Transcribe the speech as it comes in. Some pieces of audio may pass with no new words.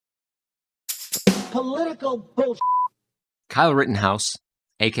political bullshit. Kyle Rittenhouse,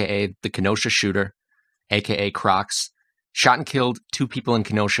 a.k.a. the Kenosha shooter, a.k.a. Crocs, shot and killed 2 people in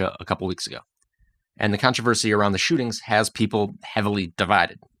Kenosha a couple weeks ago. And the controversy around the shootings has people heavily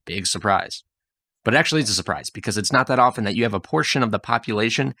divided. Big surprise. But it actually is a surprise because it's not that often that you have a portion of the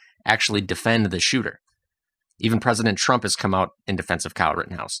population actually defend the shooter. Even President Trump has come out in defense of Kyle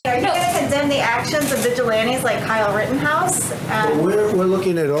Rittenhouse. Are you going to condemn the actions of vigilantes like Kyle Rittenhouse? Well, we're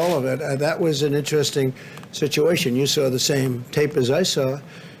looking at all of it. That was an interesting situation. You saw the same tape as I saw.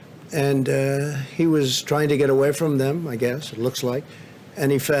 And he was trying to get away from them, I guess, it looks like.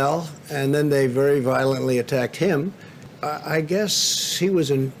 And he fell. And then they very violently attacked him. I guess he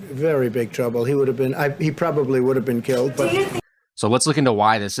was in very big trouble. He probably would have been killed. But So let's look into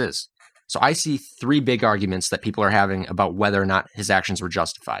why this is. So I see 3 big arguments that people are having about whether or not his actions were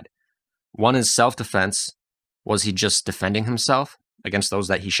justified. One is self-defense. Was he just defending himself against those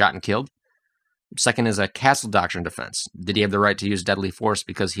that he shot and killed? Second is a castle doctrine defense. Did he have the right to use deadly force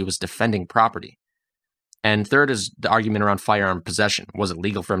because he was defending property? And third is the argument around firearm possession. Was it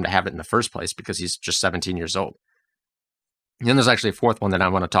legal for him to have it in the first place because he's just 17 years old? And then there's actually a fourth one that I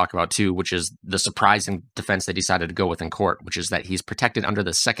want to talk about too, which is the surprising defense they decided to go with in court, which is that he's protected under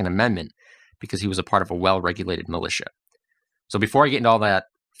the Second Amendment because he was a part of a well-regulated militia. So before I get into all that,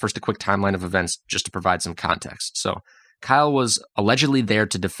 first a quick timeline of events just to provide some context. So Kyle was allegedly there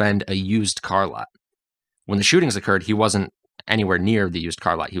to defend a used car lot. When the shootings occurred, he wasn't anywhere near the used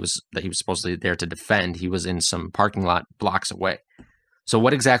car lot he was supposedly there to defend. He was in some parking lot blocks away. So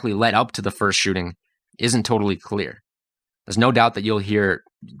what exactly led up to the first shooting isn't totally clear. There's no doubt that you'll hear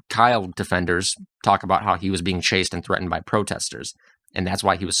Kyle defenders talk about how he was being chased and threatened by protesters, and that's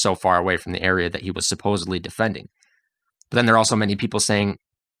why he was so far away from the area that he was supposedly defending. But then there are also many people saying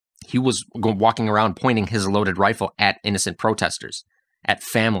he was walking around pointing his loaded rifle at innocent protesters, at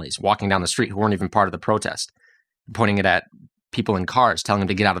families walking down the street who weren't even part of the protest, pointing it at people in cars, telling them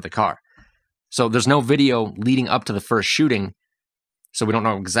to get out of the car. So there's no video leading up to the first shooting, so we don't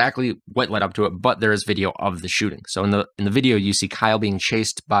know exactly what led up to it, but there is video of the shooting. So in the video, you see Kyle being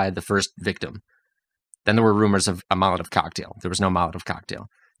chased by the first victim. Then there were rumors of a Molotov cocktail. There was no Molotov cocktail.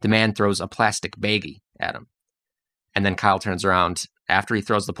 The man throws a plastic baggie at him. And then Kyle turns around after he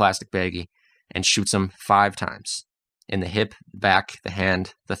throws the plastic baggie and shoots him 5 times. In the hip, the back, the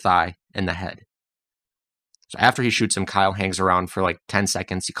hand, the thigh, and the head. So after he shoots him, Kyle hangs around for like 10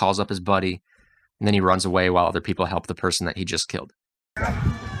 seconds. He calls up his buddy, and then he runs away while other people help the person that he just killed.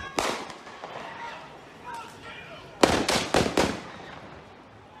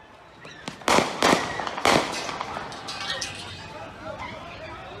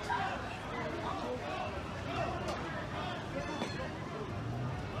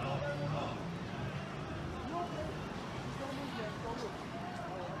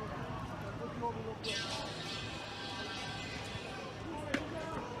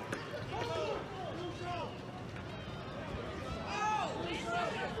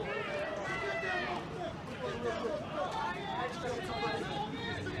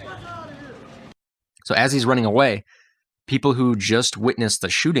 So as he's running away, people who just witnessed the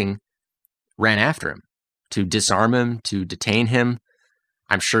shooting ran after him to disarm him, to detain him.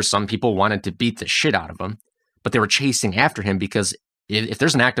 I'm sure some people wanted to beat the shit out of him, but they were chasing after him because if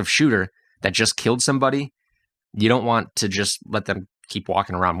there's an active shooter that just killed somebody, you don't want to just let them keep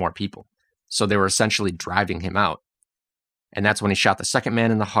walking around more people. So they were essentially driving him out. And that's when he shot the second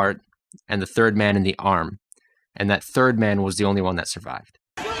man in the heart and the third man in the arm. And that third man was the only one that survived.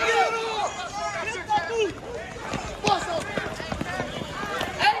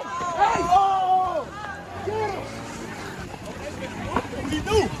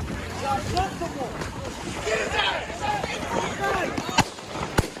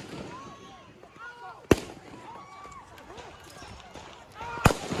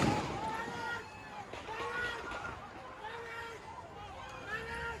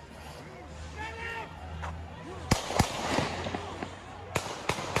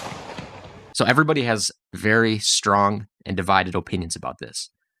 So everybody has very strong and divided opinions about this.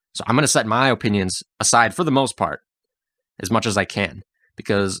 So I'm going to set my opinions aside for the most part, as much as I can,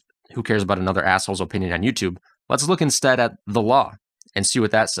 because who cares about another asshole's opinion on YouTube? Let's look instead at the law and see what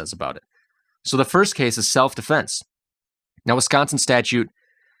that says about it. So the first case is self-defense. Now, Wisconsin statute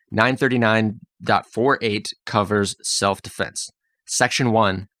 939.48 covers self-defense. Section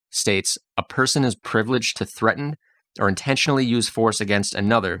 1 states, a person is privileged to threaten or intentionally use force against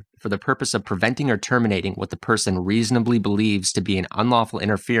another for the purpose of preventing or terminating what the person reasonably believes to be an unlawful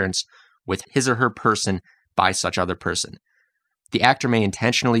interference with his or her person by such other person. The actor may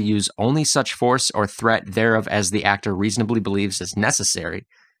intentionally use only such force or threat thereof as the actor reasonably believes is necessary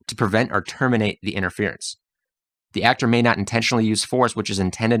to prevent or terminate the interference. The actor may not intentionally use force which is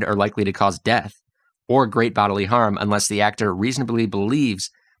intended or likely to cause death or great bodily harm unless the actor reasonably believes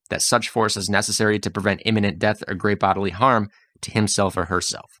that such force is necessary to prevent imminent death or great bodily harm to himself or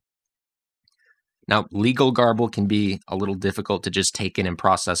herself. Now, legal garble can be a little difficult to just take in and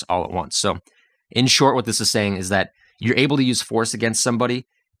process all at once. So, in short, what this is saying is that you're able to use force against somebody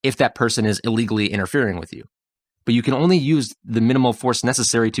if that person is illegally interfering with you. But you can only use the minimal force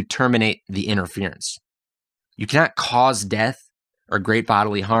necessary to terminate the interference. You cannot cause death or great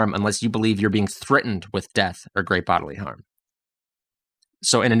bodily harm unless you believe you're being threatened with death or great bodily harm.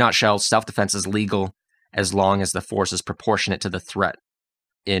 So in a nutshell, self-defense is legal as long as the force is proportionate to the threat.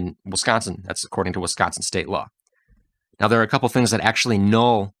 In Wisconsin, that's according to Wisconsin state law. Now, there are a couple things that actually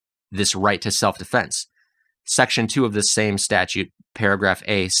null this right to self-defense. Section 2 of this same statute, paragraph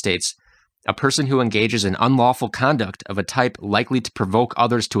A, states, "A person who engages in unlawful conduct of a type likely to provoke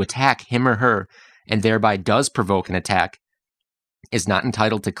others to attack him or her and thereby does provoke an attack is not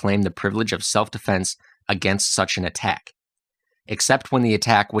entitled to claim the privilege of self-defense against such an attack, except when the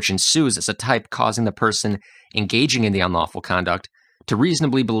attack which ensues is a type causing the person engaging in the unlawful conduct to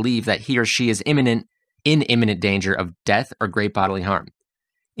reasonably believe that he or she is in imminent danger of death or great bodily harm.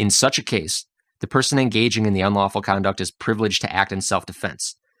 In such a case, the person engaging in the unlawful conduct is privileged to act in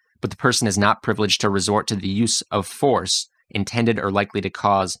self-defense, but the person is not privileged to resort to the use of force intended or likely to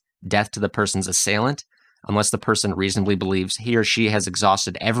cause death to the person's assailant unless the person reasonably believes he or she has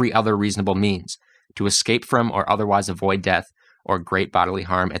exhausted every other reasonable means to escape from or otherwise avoid death or great bodily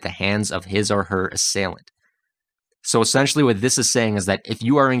harm at the hands of his or her assailant." So essentially what this is saying is that if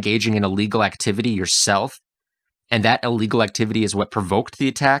you are engaging in illegal activity yourself, and that illegal activity is what provoked the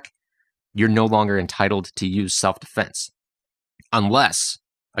attack, you're no longer entitled to use self-defense. Unless,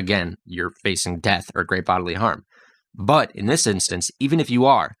 again, you're facing death or great bodily harm. But in this instance, even if you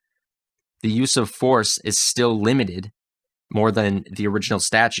are, the use of force is still limited more than the original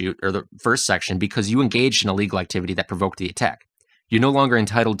statute or the first section because you engaged in illegal activity that provoked the attack. You're no longer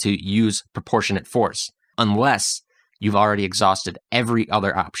entitled to use proportionate force unless you've already exhausted every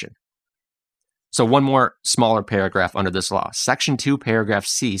other option. So one more smaller paragraph under this law. Section 2, paragraph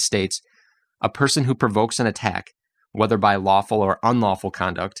C states, "A person who provokes an attack, whether by lawful or unlawful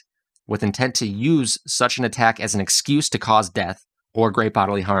conduct, with intent to use such an attack as an excuse to cause death or great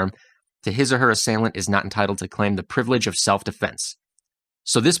bodily harm to his or her assailant is not entitled to claim the privilege of self-defense."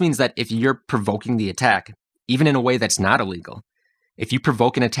 So this means that if you're provoking the attack, even in a way that's not illegal, if you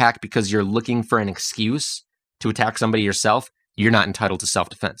provoke an attack because you're looking for an excuse to attack somebody yourself, you're not entitled to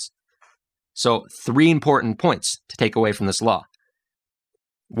self-defense. So 3 important points to take away from this law.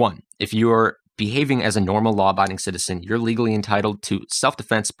 1, if you're behaving as a normal law-abiding citizen, you're legally entitled to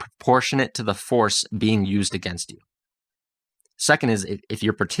self-defense proportionate to the force being used against you. Second is, if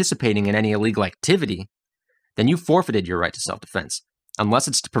you're participating in any illegal activity, then you forfeited your right to self-defense, unless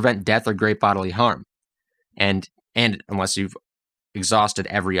it's to prevent death or great bodily harm, and unless you've exhausted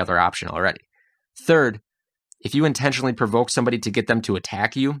every other option already. Third, if you intentionally provoke somebody to get them to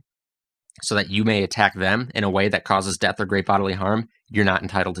attack you so that you may attack them in a way that causes death or great bodily harm, you're not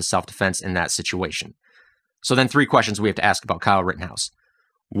entitled to self-defense in that situation. So then 3 questions we have to ask about Kyle Rittenhouse.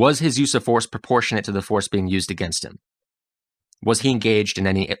 Was his use of force proportionate to the force being used against him? Was he engaged in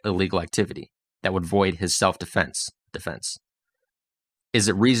any illegal activity that would void his self-defense defense? Is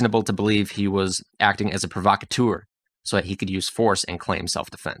it reasonable to believe he was acting as a provocateur so that he could use force and claim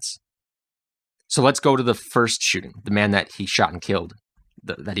self-defense? So let's go to the first shooting, the man that he shot and killed,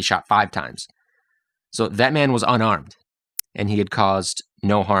 that he shot 5 times. So that man was unarmed, and he had caused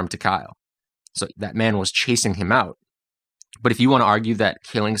no harm to Kyle. So that man was chasing him out. But if you want to argue that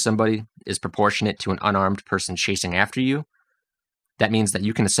killing somebody is proportionate to an unarmed person chasing after you, that means that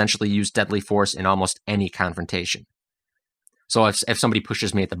you can essentially use deadly force in almost any confrontation. So if somebody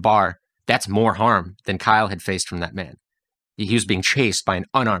pushes me at the bar, that's more harm than Kyle had faced from that man. He was being chased by an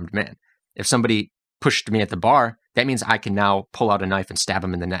unarmed man. If somebody pushed me at the bar, that means I can now pull out a knife and stab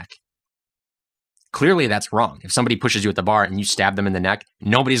him in the neck. Clearly, that's wrong. If somebody pushes you at the bar and you stab them in the neck,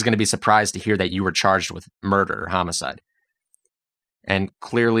 nobody's going to be surprised to hear that you were charged with murder or homicide. And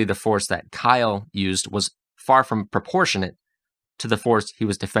clearly, the force that Kyle used was far from proportionate to the force he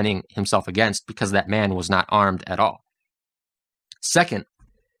was defending himself against because that man was not armed at all. Second,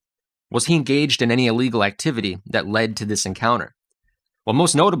 was he engaged in any illegal activity that led to this encounter? Well,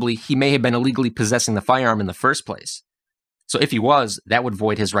 most notably, he may have been illegally possessing the firearm in the first place. So if he was, that would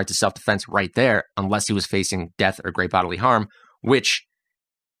void his right to self-defense right there, unless he was facing death or great bodily harm, which,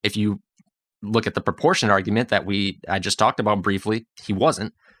 if you look at the proportion argument that I just talked about briefly, he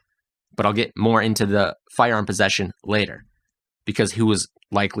wasn't. But I'll get more into the firearm possession later, because he was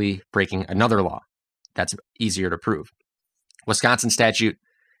likely breaking another law. That's easier to prove. Wisconsin statute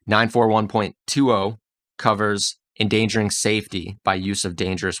 941.20 covers endangering safety by use of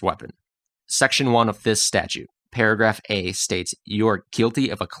dangerous weapon. Section 1 of this statute, paragraph A, states you are guilty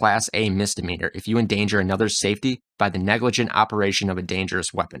of a Class A misdemeanor if you endanger another's safety by the negligent operation of a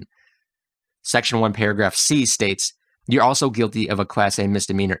dangerous weapon. Section 1, paragraph C states you're also guilty of a Class A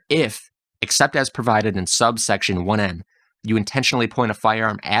misdemeanor if, except as provided in subsection 1M, you intentionally point a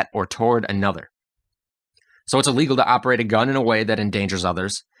firearm at or toward another. So it's illegal to operate a gun in a way that endangers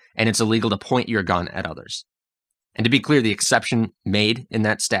others, and it's illegal to point your gun at others. And to be clear, the exception made in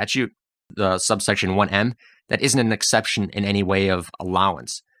that statute, the subsection 1M, that isn't an exception in any way of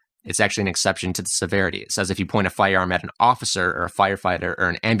allowance. It's actually an exception to the severity. It says if you point a firearm at an officer or a firefighter or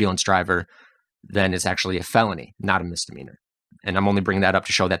an ambulance driver, then it's actually a felony, not a misdemeanor. And I'm only bringing that up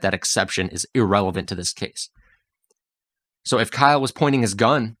to show that that exception is irrelevant to this case. So if Kyle was pointing his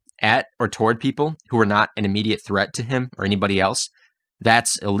gun at or toward people who were not an immediate threat to him or anybody else,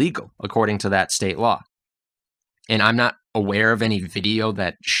 that's illegal according to that state law. And I'm not aware of any video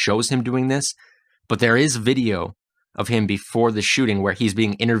that shows him doing this, but there is video of him before the shooting where he's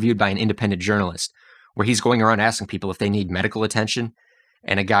being interviewed by an independent journalist, where he's going around asking people if they need medical attention.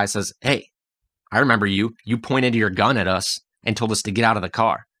 And a guy says, "Hey, I remember you. You pointed your gun at us and told us to get out of the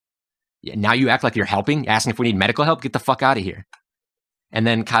car. Now you act like you're helping, asking if we need medical help? Get the fuck out of here." And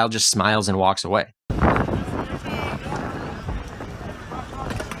then Kyle just smiles and walks away.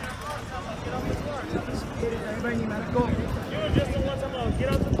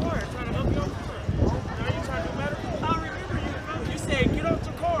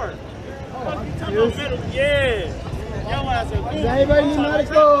 Anybody need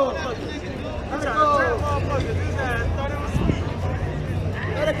medical?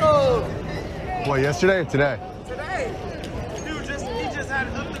 Medical. What, yesterday or today? Today. Dude, he just had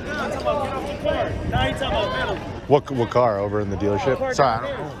up the gun. Talking about get off the car. Now he's talking about medical. What car? Over in the dealership? Sorry,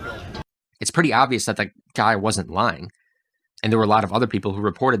 I don't know. It's pretty obvious that the guy wasn't lying. And there were a lot of other people who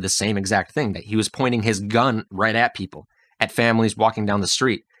reported the same exact thing, that he was pointing his gun right at people, at families walking down the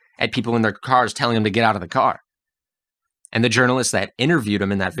street, at people in their cars telling them to get out of the car. And the journalist that interviewed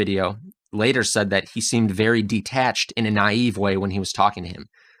him in that video later said that he seemed very detached in a naive way when he was talking to him.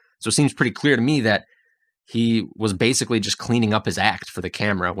 So it seems pretty clear to me that he was basically just cleaning up his act for the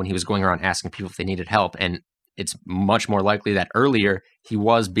camera when he was going around asking people if they needed help. And it's much more likely that earlier he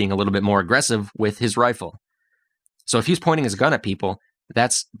was being a little bit more aggressive with his rifle. So if he's pointing his gun at people,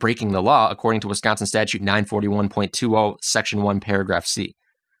 that's breaking the law according to Wisconsin statute 941.20, section 1, paragraph C.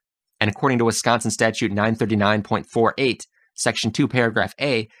 And according to Wisconsin statute 939.48, section 2, paragraph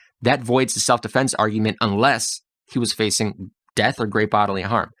A, that voids the self-defense argument unless he was facing death or great bodily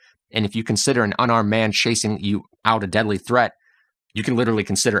harm. And if you consider an unarmed man chasing you out a deadly threat, you can literally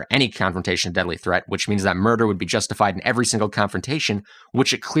consider any confrontation a deadly threat, which means that murder would be justified in every single confrontation,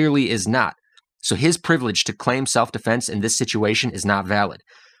 which it clearly is not. So his privilege to claim self-defense in this situation is not valid,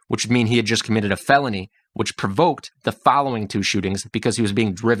 which would mean he had just committed a felony, which provoked the following two shootings because he was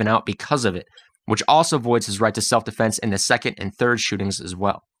being driven out because of it, which also voids his right to self-defense in the second and third shootings as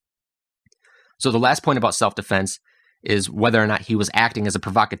well. So the last point about self-defense is whether or not he was acting as a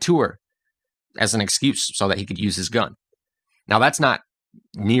provocateur, as an excuse so that he could use his gun. Now that's not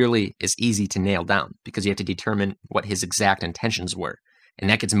nearly as easy to nail down because you have to determine what his exact intentions were. And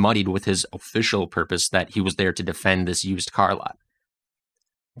that gets muddied with his official purpose that he was there to defend this used car lot.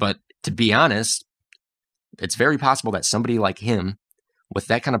 But to be honest, it's very possible that somebody like him, with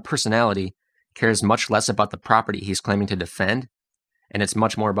that kind of personality, cares much less about the property he's claiming to defend, and it's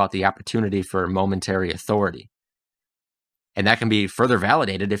much more about the opportunity for momentary authority. And that can be further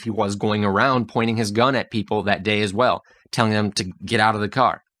validated if he was going around pointing his gun at people that day as well, telling them to get out of the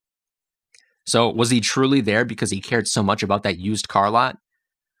car. So was he truly there because he cared so much about that used car lot?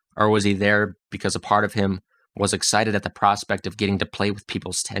 Or was he there because a part of him was excited at the prospect of getting to play with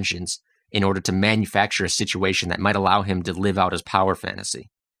people's tensions in order to manufacture a situation that might allow him to live out his power fantasy?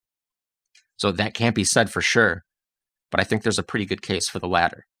 So that can't be said for sure, but I think there's a pretty good case for the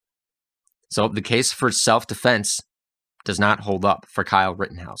latter. So the case for self-defense does not hold up for Kyle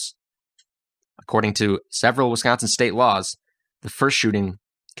Rittenhouse. According to several Wisconsin state laws, the first shooting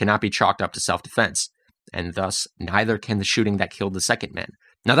cannot be chalked up to self-defense, and thus neither can the shooting that killed the second man.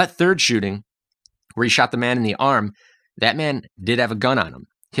 Now that third shooting, where he shot the man in the arm, that man did have a gun on him.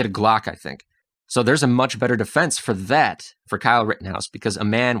 He had a Glock, I think. So there's a much better defense for that for Kyle Rittenhouse, because a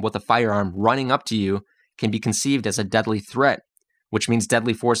man with a firearm running up to you can be conceived as a deadly threat, which means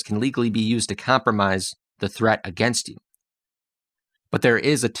deadly force can legally be used to compromise the threat against you. But there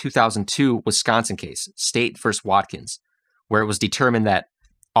is a 2002 Wisconsin case, State v. Watkins, where it was determined that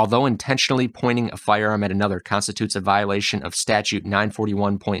although intentionally pointing a firearm at another constitutes a violation of statute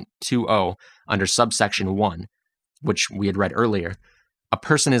 941.20 under subsection 1, which we had read earlier, a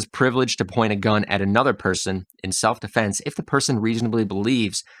person is privileged to point a gun at another person in self-defense if the person reasonably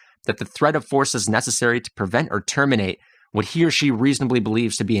believes that the threat of force is necessary to prevent or terminate what he or she reasonably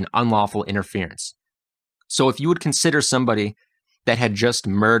believes to be an unlawful interference. So if you would consider somebody that had just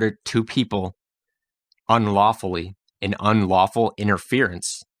murdered 2 people unlawfully an unlawful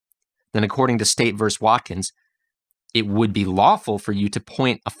interference, then according to State v. Watkins, it would be lawful for you to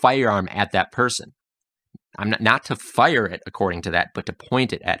point a firearm at that person. I'm not to fire it according to that, but to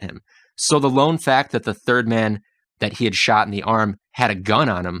point it at him. So the lone fact that the third man that he had shot in the arm had a gun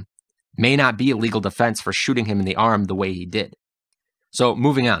on him may not be a legal defense for shooting him in the arm the way he did. So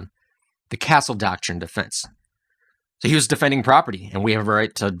moving on, the Castle Doctrine defense. So he was defending property, and we have a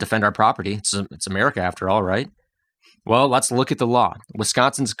right to defend our property. It's America after all, right? Well, let's look at the law.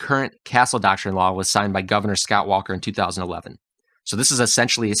 Wisconsin's current Castle Doctrine law was signed by Governor Scott Walker in 2011. So this is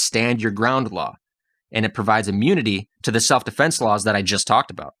essentially a stand your ground law, and it provides immunity to the self-defense laws that I just talked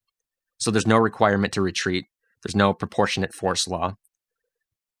about. So there's no requirement to retreat. There's no proportionate force law.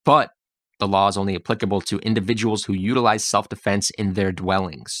 But the law is only applicable to individuals who utilize self-defense in their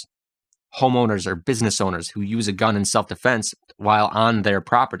dwellings. Homeowners or business owners who use a gun in self-defense while on their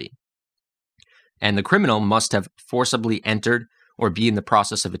property. And the criminal must have forcibly entered or be in the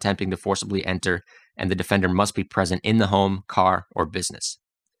process of attempting to forcibly enter, and the defender must be present in the home, car, or business.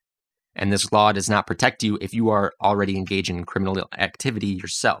 And this law does not protect you if you are already engaging in criminal activity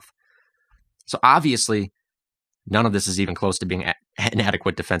yourself. So obviously, none of this is even close to being an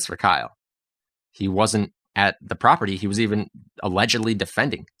adequate defense for Kyle. He wasn't at the property he was even allegedly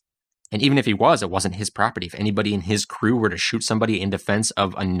defending. And even if he was, it wasn't his property. If anybody in his crew were to shoot somebody in defense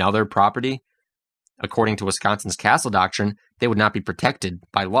of another property, according to Wisconsin's Castle Doctrine, they would not be protected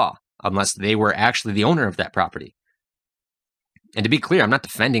by law unless they were actually the owner of that property. And to be clear, I'm not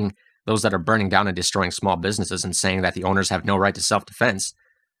defending those that are burning down and destroying small businesses and saying that the owners have no right to self-defense,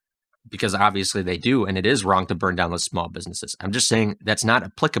 because obviously they do, and it is wrong to burn down those small businesses. I'm just saying that's not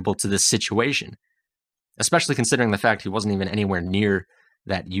applicable to this situation, especially considering the fact he wasn't even anywhere near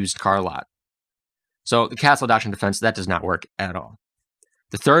that used car lot. So the Castle Doctrine defense, that does not work at all.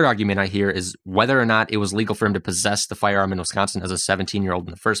 The third argument I hear is whether or not it was legal for him to possess the firearm in Wisconsin as a 17-year-old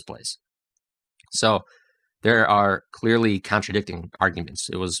in the first place. So there are clearly contradicting arguments.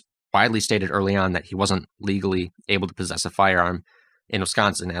 It was widely stated early on that he wasn't legally able to possess a firearm in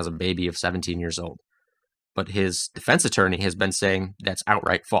Wisconsin as a baby of 17 years old. But his defense attorney has been saying that's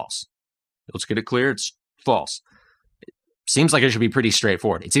outright false. Let's get it clear, it's false. It seems like it should be pretty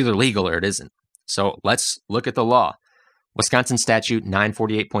straightforward. It's either legal or it isn't. So let's look at the law. Wisconsin Statute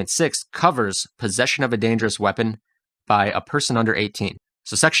 948.6 covers possession of a dangerous weapon by a person under 18.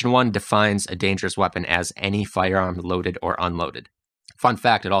 So Section 1 defines a dangerous weapon as any firearm loaded or unloaded. Fun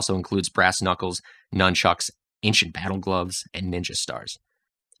fact, it also includes brass knuckles, nunchucks, ancient battle gloves, and ninja stars.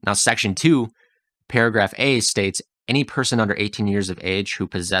 Now, Section 2, Paragraph A states, any person under 18 years of age who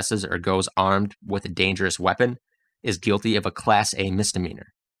possesses or goes armed with a dangerous weapon is guilty of a Class A misdemeanor.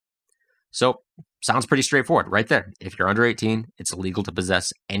 So, sounds pretty straightforward right there. If you're under 18, it's illegal to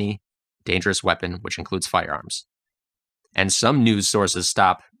possess any dangerous weapon, which includes firearms. And some news sources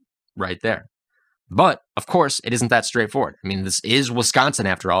stop right there. But, of course, it isn't that straightforward. I mean, this is Wisconsin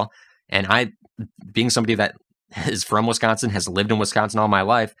after all. And I, being somebody that is from Wisconsin, has lived in Wisconsin all my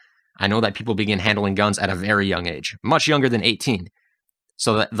life, I know that people begin handling guns at a very young age, much younger than 18.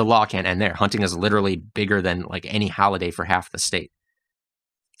 So that the law can't end there. Hunting is literally bigger than like any holiday for half the state.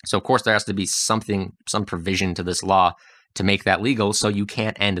 So, of course, there has to be some provision to this law to make that legal, so you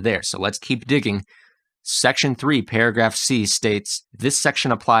can't end there. So let's keep digging. Section 3, Paragraph C states, this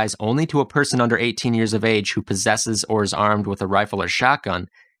section applies only to a person under 18 years of age who possesses or is armed with a rifle or shotgun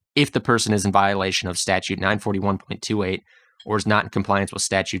if the person is in violation of Statute 941.28 or is not in compliance with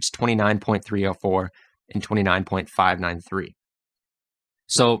Statutes 29.304 and 29.593.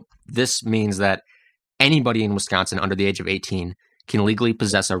 So this means that anybody in Wisconsin under the age of 18 can legally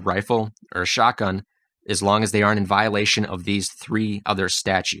possess a rifle or a shotgun as long as they aren't in violation of these 3 other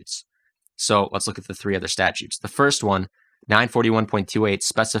statutes. So let's look at the 3 other statutes. The first one, 941.28,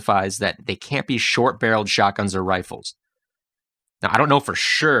 specifies that they can't be short-barreled shotguns or rifles. Now, I don't know for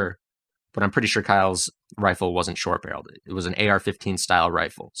sure, but I'm pretty sure Kyle's rifle wasn't short-barreled. It was an AR-15 style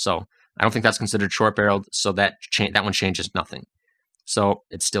rifle. So I don't think that's considered short-barreled, so that one changes nothing. So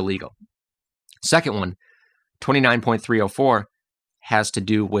it's still legal. Second one, 29.304, has to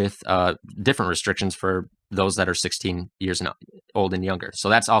do with different restrictions for those that are 16 years old and younger. So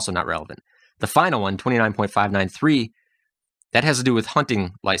that's also not relevant. The final one, 29.593, That has to do with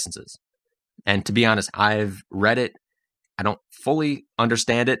hunting licenses. And to be honest, I've read it. I don't fully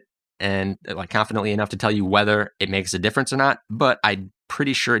understand it and confidently enough to tell you whether it makes a difference or not, but I'm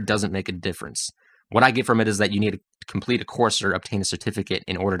pretty sure it doesn't make a difference. What I get from it is that you need to complete a course or obtain a certificate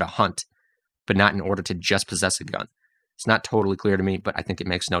in order to hunt, but not in order to just possess a gun. It's not totally clear to me, but I think it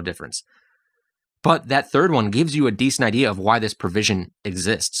makes no difference. But that third one gives you a decent idea of why this provision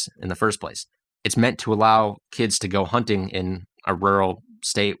exists in the first place. It's meant to allow kids to go hunting in a rural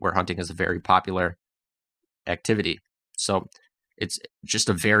state where hunting is a very popular activity. So it's just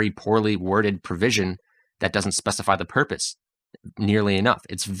a very poorly worded provision that doesn't specify the purpose nearly enough.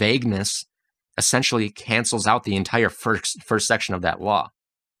 Its vagueness essentially cancels out the entire first section of that law.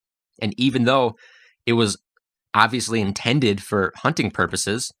 And even though it was obviously intended for hunting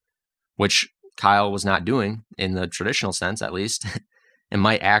purposes, which Kyle was not doing in the traditional sense, at least, it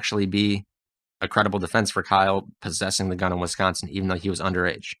might actually be a credible defense for Kyle possessing the gun in Wisconsin, even though he was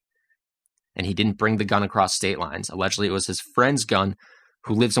underage. And he didn't bring the gun across state lines. Allegedly, it was his friend's gun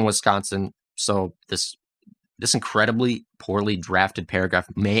who lives in Wisconsin. So this incredibly poorly drafted paragraph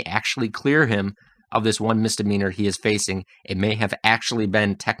may actually clear him of this one misdemeanor he is facing. It may have actually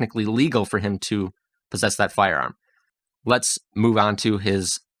been technically legal for him to possess that firearm. Let's move on to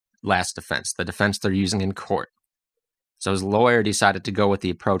his last defense, the defense they're using in court. So his lawyer decided to go with the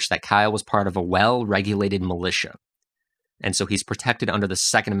approach that Kyle was part of a well-regulated militia. And so he's protected under the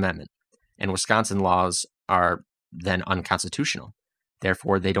Second Amendment. And Wisconsin laws are then unconstitutional.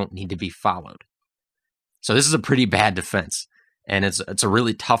 Therefore, they don't need to be followed. So this is a pretty bad defense. And it's a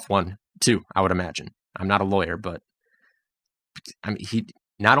really tough one, too, I would imagine. I'm not a lawyer, but he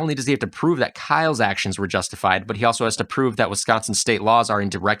not only does he have to prove that Kyle's actions were justified, but he also has to prove that Wisconsin state laws are in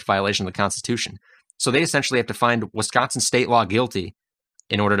direct violation of the Constitution. So they essentially have to find Wisconsin state law guilty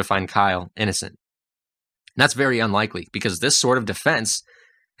in order to find Kyle innocent. And that's very unlikely because this sort of defense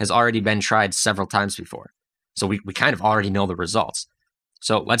has already been tried several times before. So we kind of already know the results.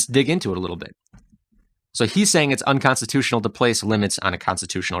 So let's dig into it a little bit. So he's saying it's unconstitutional to place limits on a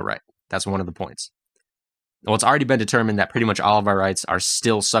constitutional right. That's one of the points. Well, it's already been determined that pretty much all of our rights are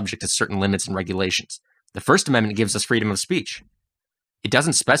still subject to certain limits and regulations. The First Amendment gives us freedom of speech. It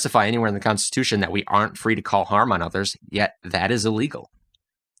doesn't specify anywhere in the Constitution that we aren't free to call harm on others, yet that is illegal.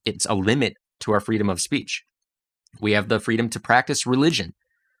 It's a limit to our freedom of speech. We have the freedom to practice religion,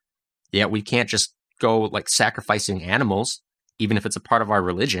 yet we can't just go sacrificing animals, even if it's a part of our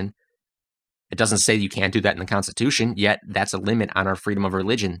religion. It doesn't say you can't do that in the Constitution, yet that's a limit on our freedom of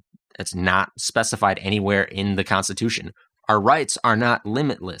religion. It's not specified anywhere in the Constitution. Our rights are not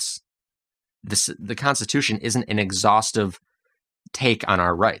limitless. The Constitution isn't an exhaustive take on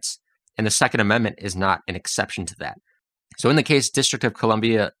our rights, and the Second Amendment is not an exception to that. So in the case District of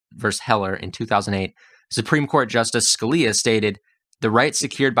Columbia versus Heller in 2008, Supreme Court Justice Scalia stated, "The right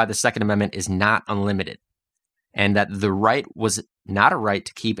secured by the Second Amendment is not unlimited," and that the right was not a right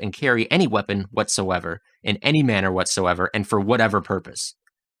to keep and carry any weapon whatsoever, in any manner whatsoever, and for whatever purpose.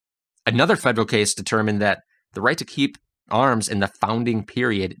 Another federal case determined that the right to keep arms in the founding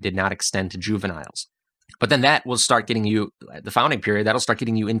period did not extend to juveniles. But then that will start getting you, the founding period, that'll start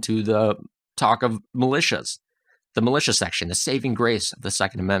getting you into the talk of militias, the militia section, the saving grace of the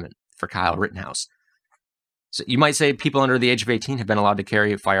Second Amendment for Kyle Rittenhouse. So you might say people under the age of 18 have been allowed to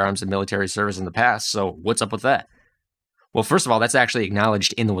carry firearms in military service in the past, so what's up with that? Well, first of all, that's actually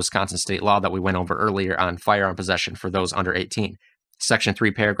acknowledged in the Wisconsin state law that we went over earlier on firearm possession for those under 18. Section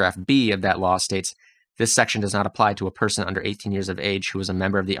 3, paragraph B of that law states, "This section does not apply to a person under 18 years of age who is a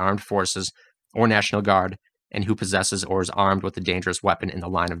member of the armed forces or National Guard and who possesses or is armed with a dangerous weapon in the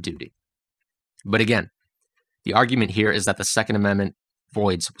line of duty." But again, the argument here is that the Second Amendment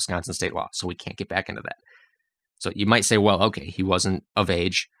voids Wisconsin state law, so we can't get back into that. So you might say, well, okay, he wasn't of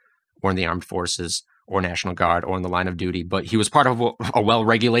age or in the armed forces or National Guard or in the line of duty, but he was part of a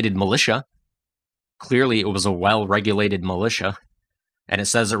well-regulated militia. Clearly, it was a well-regulated militia. And it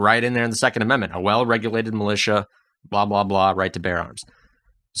says it right in there in the Second Amendment, a well-regulated militia, blah, blah, blah, right to bear arms.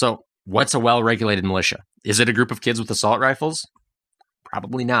 So what's a well-regulated militia? Is it a group of kids with assault rifles?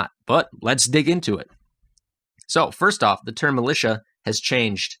 Probably not, but let's dig into it. So first off, the term militia has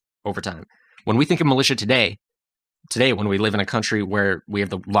changed over time. When we think of militia today, when we live in a country where we have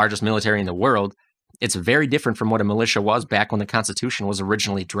the largest military in the world, it's very different from what a militia was back when the Constitution was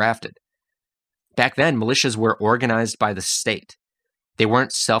originally drafted. Back then, militias were organized by the state. They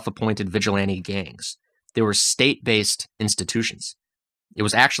weren't self-appointed vigilante gangs. They were state-based institutions. It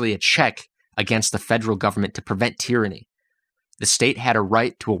was actually a check against the federal government to prevent tyranny. The state had a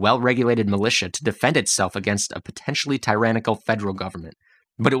right to a well-regulated militia to defend itself against a potentially tyrannical federal government,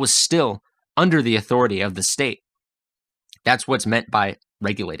 but it was still under the authority of the state. That's what's meant by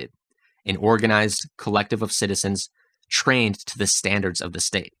regulated, an organized collective of citizens trained to the standards of the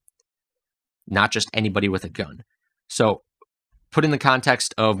state, not just anybody with a gun. So, put in the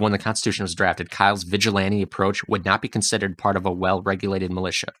context of when the Constitution was drafted, Kyle's vigilante approach would not be considered part of a well-regulated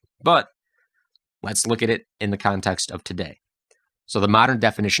militia. But let's look at it in the context of today. So the modern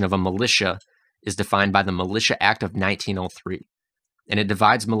definition of a militia is defined by the Militia Act of 1903, and it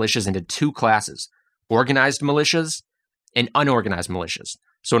divides militias into two classes, organized militias and unorganized militias.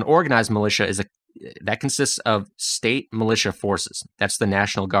 So an organized militia that consists of state militia forces. That's the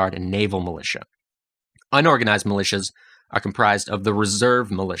National Guard and Naval Militia. Unorganized militias are comprised of the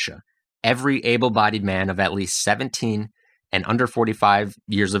reserve militia, every able-bodied man of at least 17 and under 45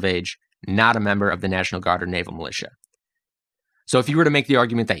 years of age, not a member of the National Guard or Naval Militia. So if you were to make the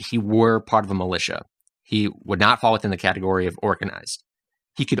argument that he were part of a militia, he would not fall within the category of organized.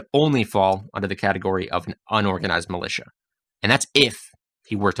 He could only fall under the category of an unorganized militia. And that's if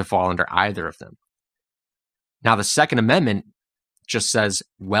he were to fall under either of them. Now, the Second Amendment just says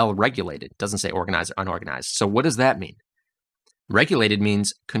well-regulated. It doesn't say organized or unorganized. So what does that mean? Regulated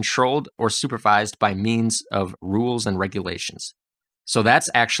means controlled or supervised by means of rules and regulations. So that's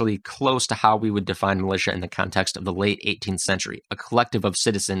actually close to how we would define militia in the context of the late 18th century, a collective of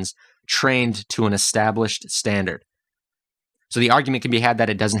citizens trained to an established standard. So the argument can be had that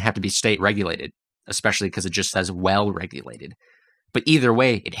it doesn't have to be state regulated, especially because it just says well-regulated. But either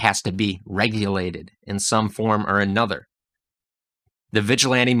way, it has to be regulated in some form or another. The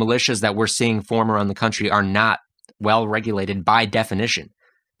vigilante militias that we're seeing form around the country are not well-regulated by definition.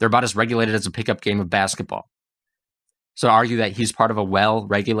 They're about as regulated as a pickup game of basketball. So to argue that he's part of a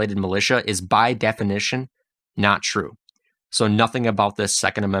well-regulated militia is by definition not true. So nothing about this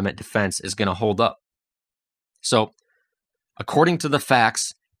Second Amendment defense is going to hold up. So according to the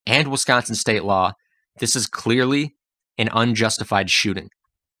facts and Wisconsin state law, this is clearly an unjustified shooting.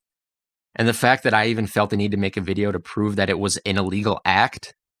 And the fact that I even felt the need to make a video to prove that it was an illegal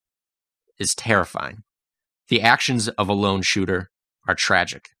act is terrifying. The actions of a lone shooter are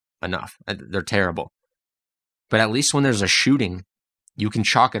tragic enough. They're terrible. But at least when there's a shooting, you can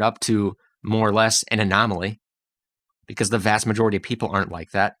chalk it up to more or less an anomaly, because the vast majority of people aren't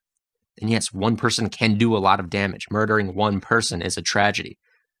like that. And yes, one person can do a lot of damage. Murdering one person is a tragedy.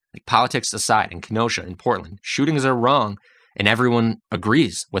 Like, politics aside, in Kenosha, in Portland, shootings are wrong, and everyone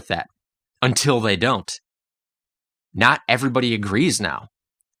agrees with that until they don't. Not everybody agrees now.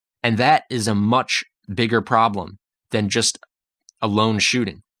 And that is a much bigger problem than just a lone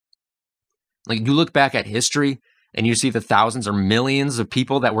shooting. Like, you look back at history and you see the thousands or millions of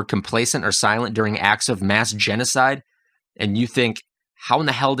people that were complacent or silent during acts of mass genocide, and you think, how in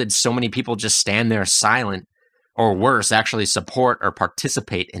the hell did so many people just stand there silent, or worse, actually support or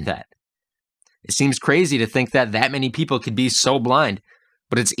participate in that? It seems crazy to think that many people could be so blind,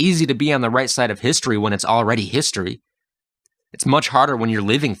 but it's easy to be on the right side of history when it's already history. It's much harder when you're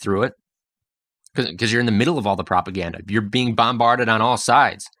living through it, because you're in the middle of all the propaganda. You're being bombarded on all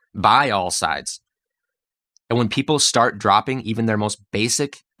sides, by all sides. And when people start dropping even their most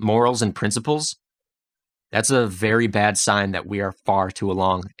basic morals and principles, that's a very bad sign that we are far too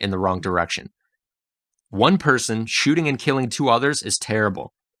along in the wrong direction. One person shooting and killing two others is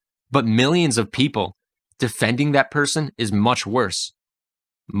terrible, but millions of people defending that person is much worse.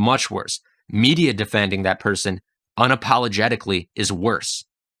 Much worse. Media defending that person unapologetically is worse.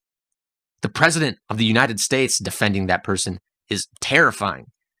 The president of the United States defending that person is terrifying.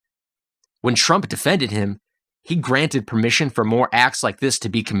 When Trump defended him, he granted permission for more acts like this to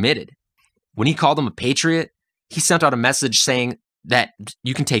be committed. When he called him a patriot, he sent out a message saying that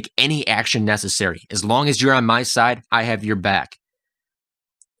you can take any action necessary. As long as you're on my side, I have your back.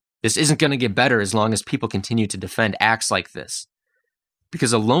 This isn't going to get better as long as people continue to defend acts like this.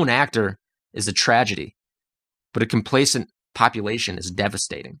 Because a lone actor is a tragedy, but a complacent population is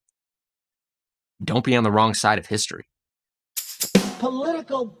devastating. Don't be on the wrong side of history.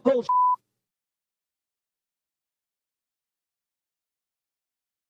 Political bullshit.